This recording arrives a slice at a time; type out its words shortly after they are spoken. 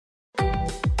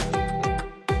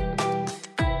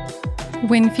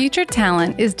When future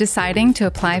talent is deciding to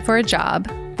apply for a job,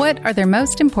 what are their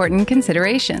most important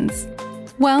considerations?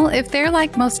 Well, if they're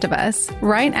like most of us,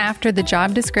 right after the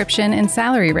job description and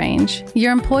salary range,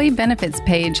 your employee benefits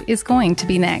page is going to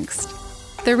be next.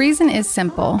 The reason is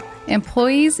simple.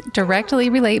 Employees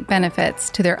directly relate benefits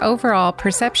to their overall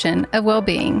perception of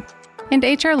well-being, and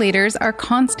HR leaders are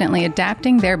constantly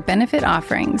adapting their benefit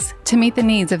offerings to meet the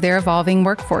needs of their evolving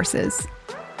workforces.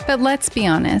 But let's be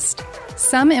honest,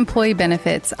 some employee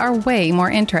benefits are way more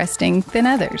interesting than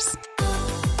others.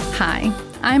 Hi,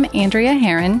 I'm Andrea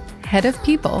Herron, Head of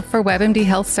People for WebMD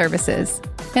Health Services,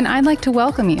 and I'd like to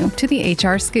welcome you to the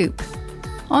HR Scoop.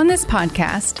 On this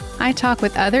podcast, I talk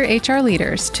with other HR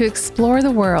leaders to explore the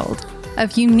world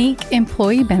of unique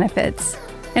employee benefits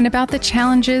and about the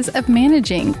challenges of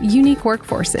managing unique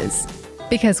workforces,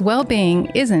 because well-being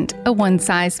isn't a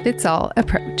one-size-fits-all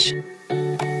approach.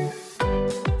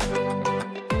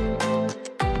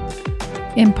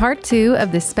 In part 2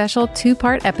 of this special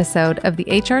 2-part episode of the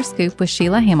HR Scoop with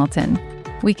Sheila Hamilton,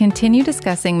 we continue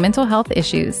discussing mental health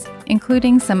issues,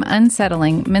 including some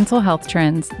unsettling mental health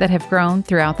trends that have grown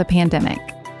throughout the pandemic.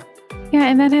 Yeah,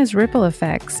 and that has ripple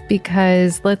effects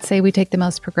because let's say we take the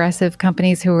most progressive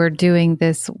companies who are doing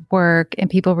this work and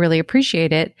people really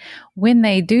appreciate it. When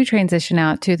they do transition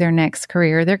out to their next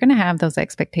career, they're going to have those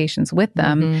expectations with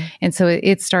them. Mm-hmm. And so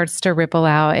it starts to ripple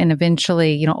out and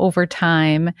eventually, over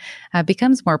time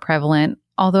becomes more prevalent.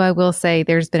 Although I will say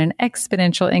there's been an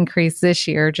exponential increase this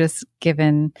year, just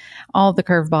given all the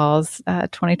curveballs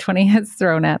 2020 has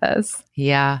thrown at us.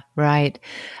 Yeah, right.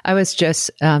 I was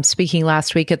just speaking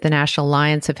last week at the National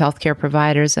Alliance of Healthcare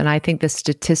Providers, and I think the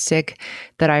statistic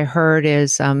that I heard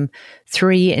is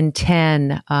 3 in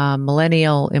 10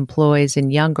 millennial employees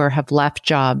and younger have left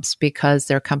jobs because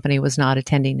their company was not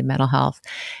attending to mental health.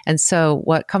 And so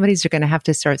what companies are going to have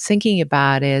to start thinking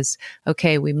about is,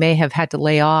 okay, we may have had to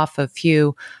lay off a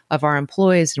few of our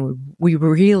employees and we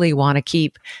really want to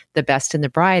keep the best and the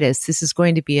brightest. This is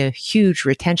going to be a huge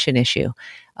retention issue.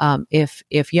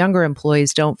 If younger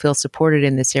employees don't feel supported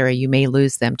in this area, you may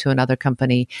lose them to another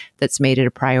company that's made it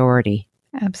a priority.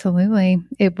 Absolutely.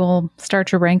 It will start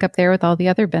to rank up there with all the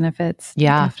other benefits.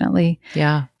 Yeah. Definitely.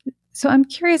 Yeah. So I'm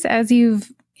curious, as you've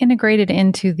integrated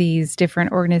into these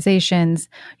different organizations,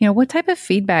 what type of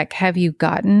feedback have you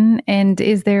gotten? And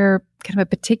is there kind of a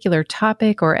particular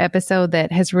topic or episode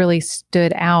that has really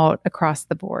stood out across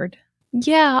the board?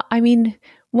 Yeah. I mean,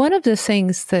 one of the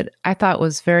things that I thought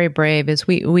was very brave is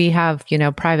we have,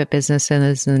 private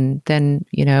businesses and then,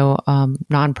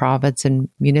 nonprofits and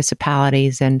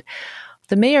municipalities. And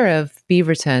the mayor of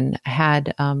Beaverton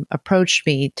had approached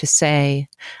me to say,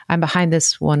 I'm behind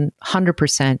this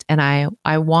 100%, and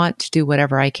I want to do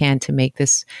whatever I can to make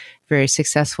this very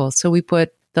successful. So we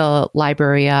put the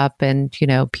library up and,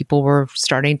 people were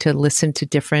starting to listen to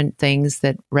different things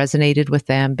that resonated with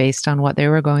them based on what they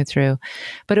were going through.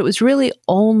 But it was really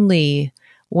only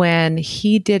when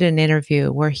he did an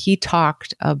interview where he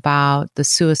talked about the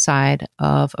suicide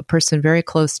of a person very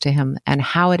close to him and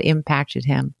how it impacted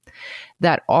him,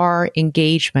 that our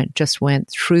engagement just went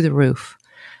through the roof.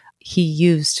 He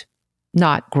used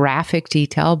not graphic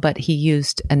detail, but he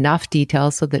used enough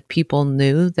detail so that people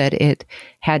knew that it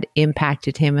had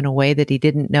impacted him in a way that he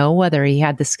didn't know whether he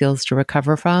had the skills to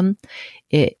recover from.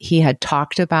 He had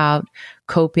talked about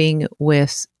coping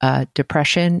with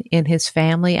depression in his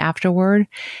family afterward.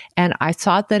 And I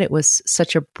thought that it was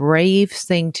such a brave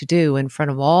thing to do in front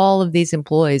of all of these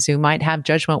employees who might have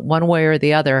judgment one way or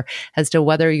the other as to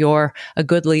whether you're a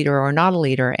good leader or not a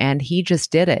leader. And he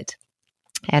just did it.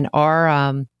 And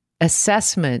our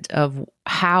assessment of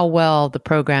how well the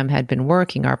program had been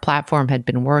working, our platform had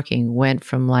been working, went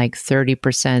from like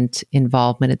 30%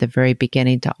 involvement at the very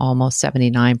beginning to almost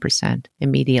 79%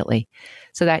 immediately.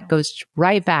 So that goes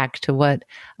right back to what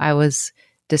I was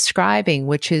describing,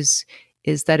 which is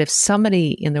that if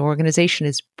somebody in the organization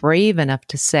is brave enough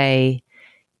to say,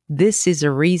 this is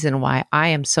a reason why I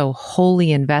am so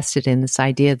wholly invested in this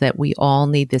idea that we all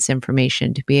need this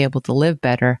information to be able to live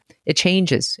better, it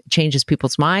changes. It changes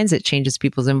people's minds. It changes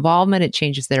people's involvement. It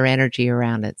changes their energy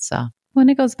around it. So when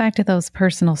it goes back to those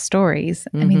personal stories,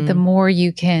 I mean, the more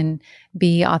you can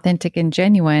be authentic and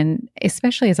genuine,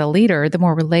 especially as a leader, the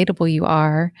more relatable you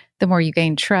are, the more you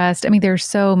gain trust. I mean, there's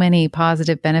so many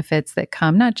positive benefits that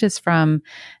come, not just from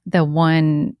the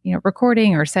one,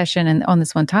 recording or session and on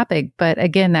this one topic, but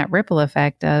again, that ripple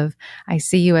effect of I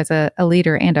see you as a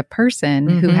leader and a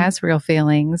person who has real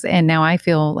feelings. And now I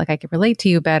feel like I can relate to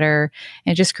you better.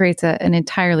 And it just creates an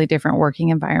entirely different working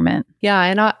environment.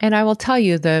 Yeah. And I will tell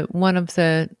you that one of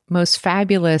the most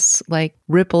fabulous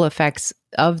ripple effects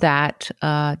of that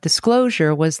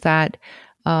disclosure was that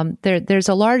there's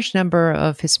a large number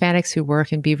of Hispanics who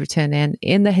work in Beaverton, and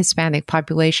in the Hispanic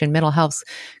population, mental health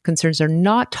concerns are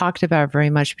not talked about very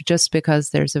much, just because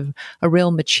there's a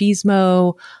real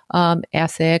machismo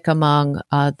ethic among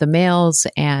the males.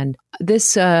 And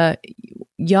this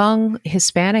young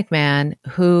Hispanic man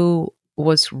who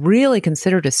was really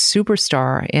considered a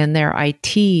superstar in their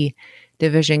IT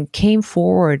division came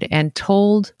forward and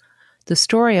told the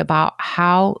story about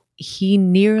how he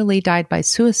nearly died by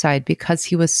suicide because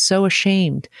he was so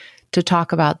ashamed to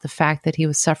talk about the fact that he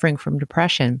was suffering from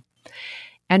depression.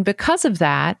 And because of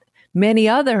that, many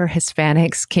other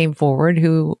Hispanics came forward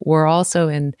who were also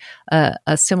in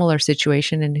a similar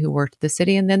situation and who worked at the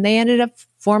city. And then they ended up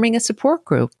forming a support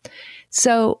group.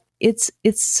 So it's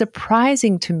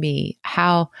surprising to me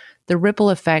how the ripple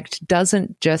effect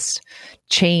doesn't just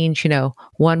change,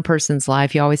 one person's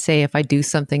life. You always say, if I do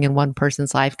something in one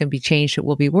person's life can be changed, it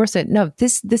will be worth it. No,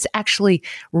 this actually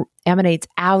emanates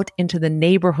out into the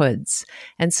neighborhoods.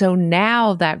 And so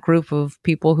now that group of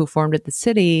people who formed at the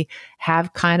city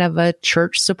have kind of a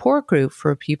church support group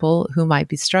for people who might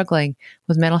be struggling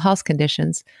with mental health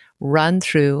conditions run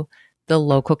through the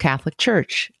local Catholic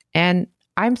church. And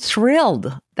I'm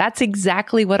thrilled. That's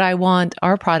exactly what I want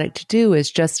our product to do,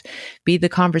 is just be the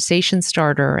conversation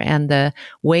starter and the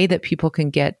way that people can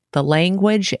get the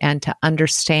language and to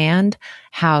understand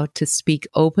how to speak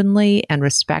openly and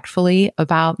respectfully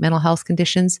about mental health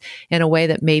conditions in a way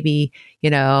that maybe,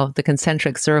 the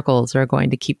concentric circles are going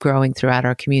to keep growing throughout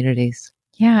our communities.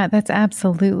 Yeah, that's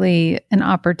absolutely an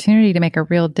opportunity to make a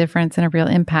real difference and a real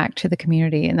impact to the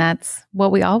community. And that's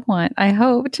what we all want, I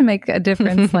hope, to make a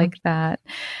difference like that.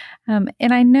 And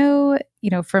I know,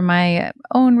 from my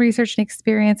own research and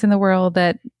experience in the world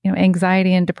that,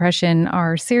 anxiety and depression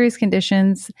are serious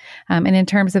conditions. And in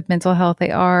terms of mental health,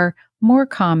 they are more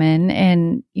common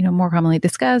and, more commonly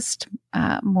discussed,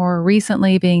 more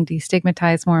recently being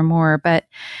destigmatized more and more. But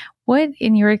what,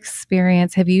 in your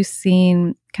experience, have you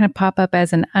seen kind of pop up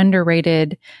as an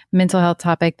underrated mental health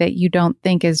topic that you don't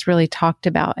think is really talked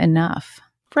about enough?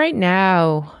 Right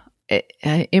now,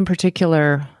 in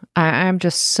particular, I'm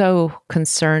just so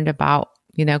concerned about,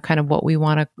 kind of what we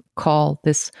want to call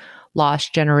this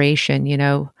lost generation,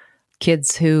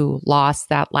 kids who lost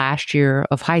that last year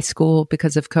of high school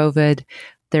because of COVID.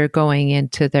 They're going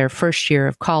into their first year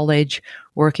of college,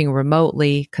 working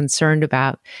remotely, concerned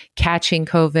about catching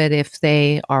COVID if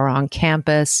they are on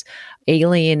campus,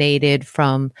 alienated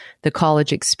from the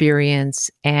college experience,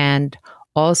 and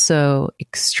also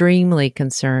extremely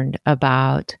concerned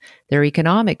about their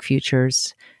economic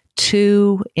futures.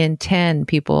 2 in 10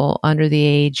 people under the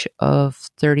age of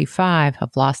 35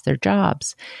 have lost their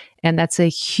jobs. And that's a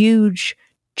huge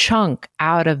chunk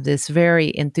out of this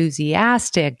very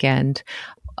enthusiastic and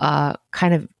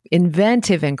kind of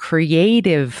inventive and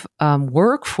creative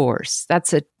workforce.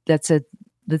 That's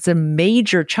a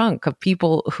major chunk of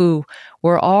people who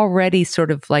were already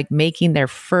sort of like making their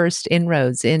first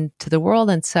inroads into the world.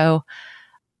 And so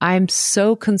I'm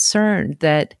so concerned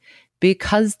that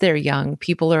because they're young,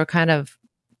 people are kind of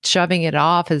shoving it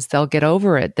off as they'll get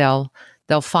over it. They'll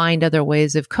find other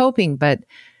ways of coping. But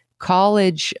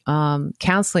college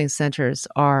counseling centers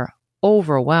are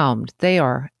overwhelmed. They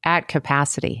are at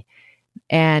capacity.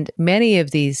 And many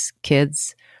of these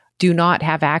kids do not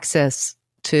have access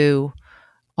to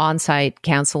on-site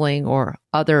counseling or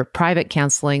other private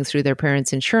counseling through their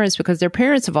parents' insurance because their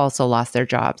parents have also lost their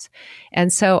jobs.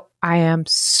 And so I am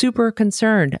super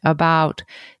concerned about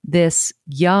this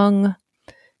young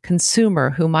consumer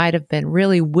who might have been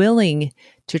really willing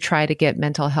to try to get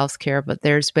mental health care, but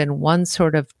there's been one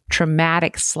sort of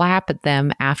traumatic slap at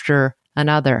them after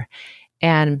another.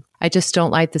 And I just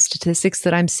don't like the statistics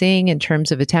that I'm seeing in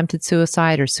terms of attempted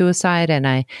suicide or suicide. And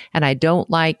I don't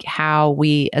like how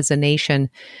we as a nation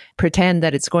pretend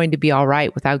that it's going to be all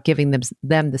right without giving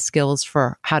them the skills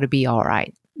for how to be all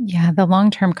right. Yeah, the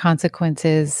long-term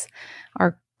consequences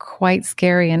are quite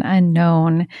scary and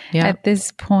unknown at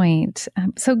this point.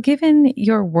 So given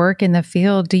your work in the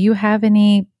field, do you have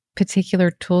any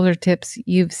particular tools or tips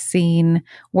you've seen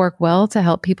work well to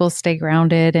help people stay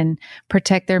grounded and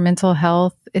protect their mental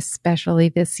health, especially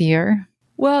this year?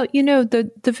 Well,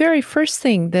 the very first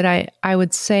thing that I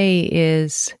would say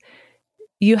is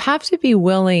you have to be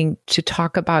willing to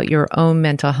talk about your own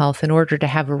mental health in order to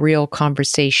have a real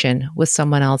conversation with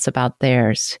someone else about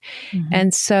theirs. Mm-hmm.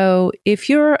 And so if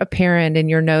you're a parent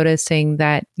and you're noticing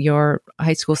that your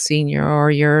high school senior or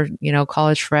your,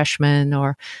 college freshman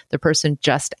or the person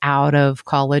just out of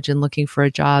college and looking for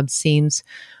a job seems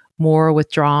more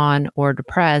withdrawn or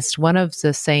depressed, one of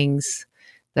the things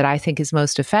that I think is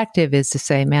most effective is to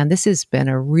say, man, this has been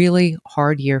a really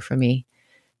hard year for me.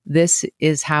 this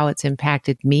is how it's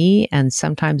impacted me. And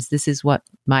sometimes this is what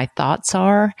my thoughts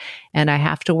are. And I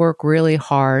have to work really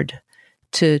hard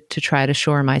to try to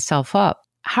shore myself up.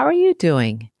 How are you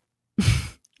doing?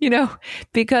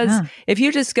 Because if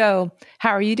you just go,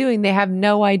 how are you doing? They have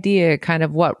no idea kind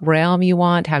of what realm you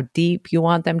want, how deep you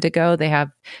want them to go. They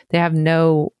have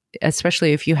no,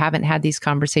 especially if you haven't had these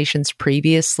conversations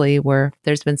previously where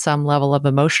there's been some level of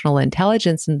emotional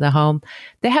intelligence in the home,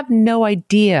 they have no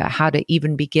idea how to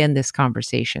even begin this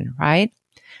conversation, right?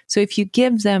 So if you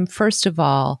give them, first of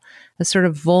all, a sort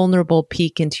of vulnerable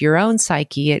peek into your own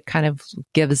psyche, it kind of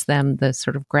gives them the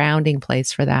sort of grounding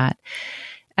place for that.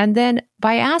 And then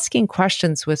by asking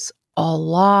questions with a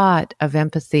lot of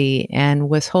empathy and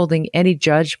withholding any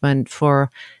judgment for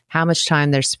how much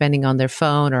time they're spending on their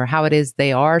phone or how it is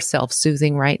they are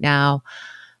self-soothing right now,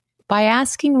 by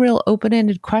asking real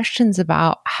open-ended questions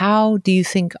about how do you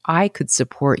think I could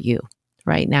support you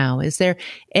right now? Is there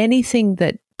anything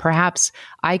that perhaps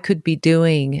I could be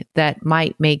doing that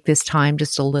might make this time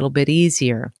just a little bit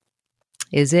easier?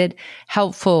 Is it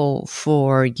helpful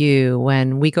for you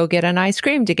when we go get an ice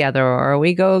cream together or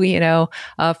we go,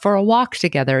 for a walk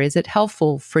together? Is it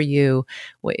helpful for you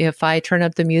if I turn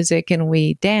up the music and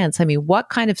we dance? I mean, what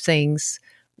kind of things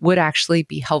would actually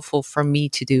be helpful for me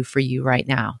to do for you right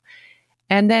now?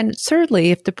 And then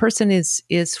thirdly, if the person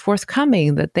is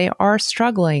forthcoming that they are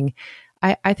struggling,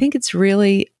 I think it's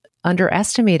really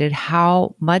underestimated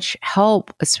how much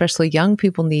help, especially young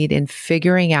people, need in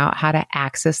figuring out how to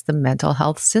access the mental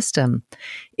health system.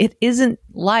 It isn't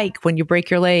like when you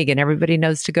break your leg and everybody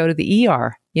knows to go to the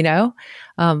ER,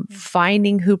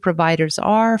 finding who providers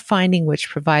are, finding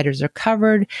which providers are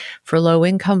covered for low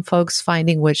income folks,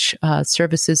 finding which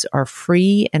services are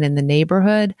free and in the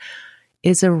neighborhood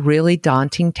is a really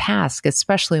daunting task,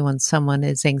 especially when someone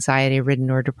is anxiety ridden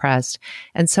or depressed.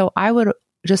 And so I would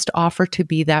just offer to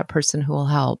be that person who will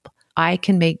help. I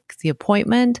can make the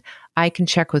appointment. I can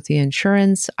check with the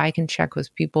insurance. I can check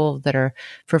with people that are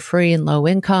for free and low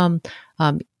income.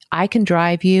 I can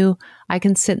drive you. I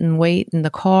can sit and wait in the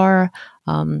car.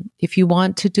 If you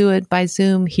want to do it by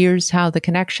Zoom, here's how the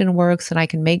connection works, and I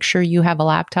can make sure you have a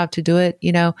laptop to do it.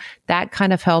 That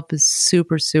kind of help is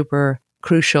super, super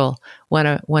crucial when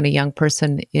a young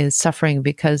person is suffering,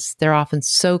 because they're often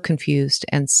so confused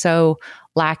and so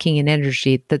lacking in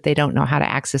energy that they don't know how to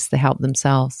access the help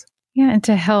themselves. Yeah, and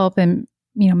to help and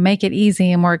make it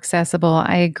easy and more accessible,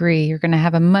 I agree. You're going to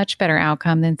have a much better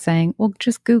outcome than saying, well,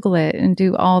 just Google it and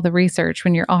do all the research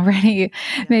when you're already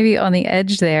maybe on the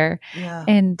edge there. Yeah.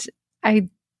 And I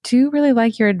do really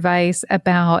like your advice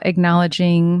about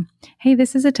acknowledging, hey,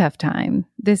 this is a tough time.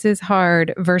 This is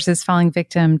hard, versus falling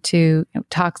victim to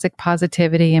toxic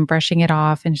positivity and brushing it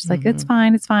off and just like, it's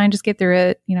fine, just get through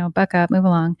it, buck up, move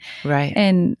along. Right.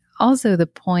 And also the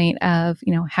point of,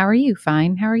 how are you?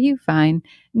 Fine. How are you? Fine.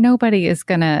 Nobody is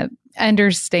going to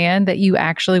understand that you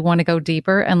actually want to go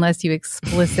deeper unless you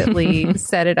explicitly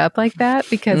set it up like that,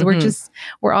 because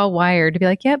we're all wired to be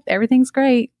like, yep, everything's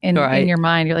great. And in your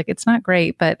mind, you're like, it's not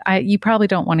great, but you probably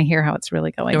don't want to hear how it's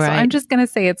really going. Right. So I'm just going to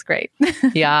say it's great.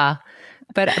 Yeah.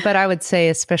 But I would say,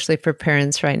 especially for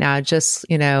parents right now, just,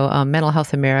 Mental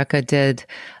Health America did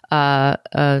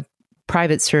a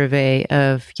private survey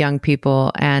of young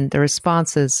people, and the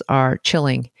responses are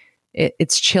chilling.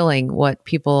 It's chilling what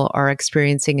people are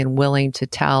experiencing and willing to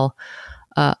tell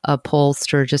a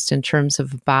pollster, just in terms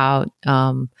of about,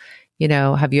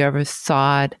 have you ever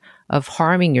thought of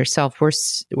harming yourself?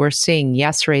 We're seeing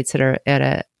yes rates that are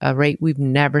at a rate we've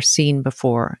never seen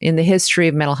before in the history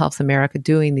of Mental Health America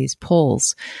doing these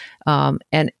polls.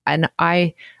 And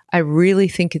I really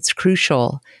think it's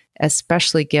crucial,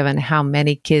 especially given how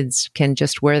many kids can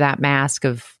just wear that mask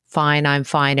of fine, I'm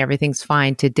fine, everything's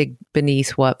fine, to dig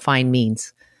beneath what fine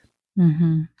means.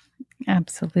 Mm-hmm.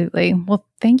 Absolutely. Well,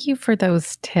 thank you for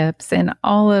those tips and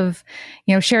all of,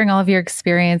 sharing all of your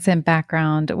experience and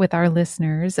background with our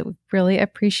listeners. We really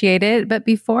appreciate it. But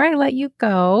before I let you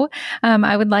go,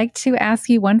 I would like to ask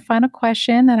you one final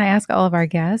question that I ask all of our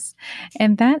guests,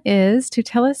 and that is to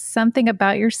tell us something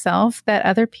about yourself that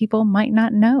other people might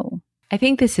not know. I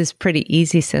think this is pretty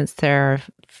easy since there are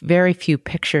very few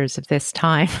pictures of this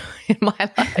time in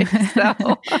my life.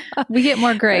 So we get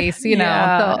more grace,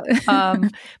 Yeah.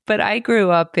 But I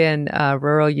grew up in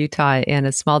rural Utah in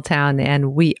a small town,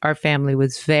 and our family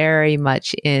was very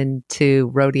much into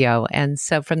rodeo. And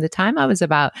so from the time I was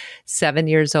about 7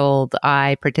 years old,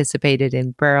 I participated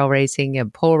in barrel racing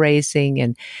and pole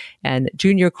racing and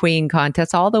junior queen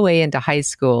contests all the way into high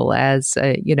school as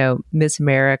Miss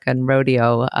America and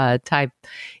rodeo type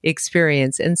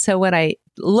experience. And so when I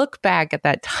look back at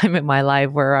that time in my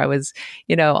life where I was,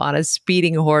 on a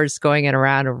speeding horse going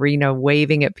around arena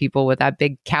waving at people with that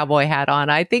big cowboy hat on,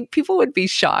 I think people would be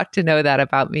shocked to know that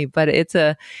about me. But it's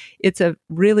a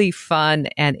really fun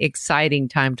and exciting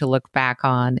time to look back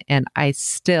on. And I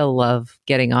still love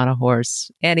getting on a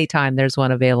horse. Anytime there's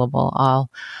one available,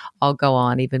 I'll go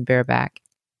on, even bareback.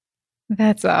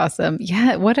 That's awesome.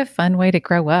 Yeah. What a fun way to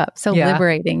grow up. So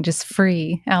liberating, just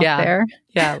free out there.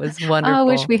 Yeah. It was wonderful. I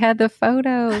wish we had the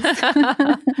photos.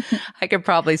 I could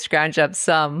probably scrounge up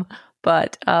some,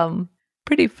 but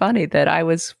pretty funny that I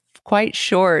was quite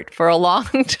short for a long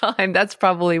time. That's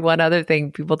probably one other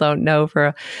thing people don't know. For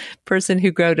a person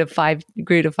who grew to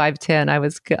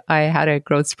 5'10", I had a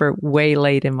growth spurt way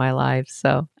late in my life.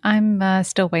 So I'm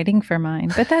still waiting for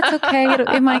mine, but that's okay.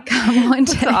 It might come one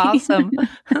day. That's awesome.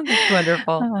 That's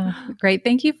wonderful. Oh, great.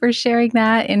 Thank you for sharing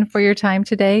that and for your time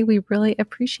today. We really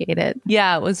appreciate it.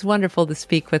 Yeah, it was wonderful to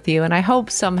speak with you. And I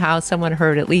hope somehow someone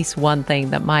heard at least one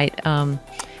thing that might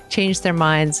change their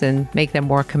minds and make them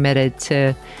more committed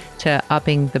to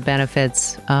upping the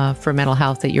benefits for mental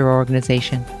health at your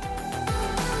organization.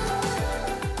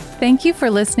 Thank you for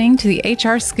listening to the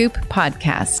HR Scoop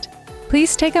podcast.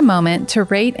 Please take a moment to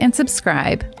rate and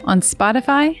subscribe on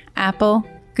Spotify, Apple,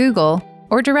 Google,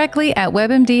 or directly at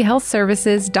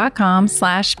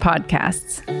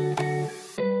webmdhealthservices.com/podcasts.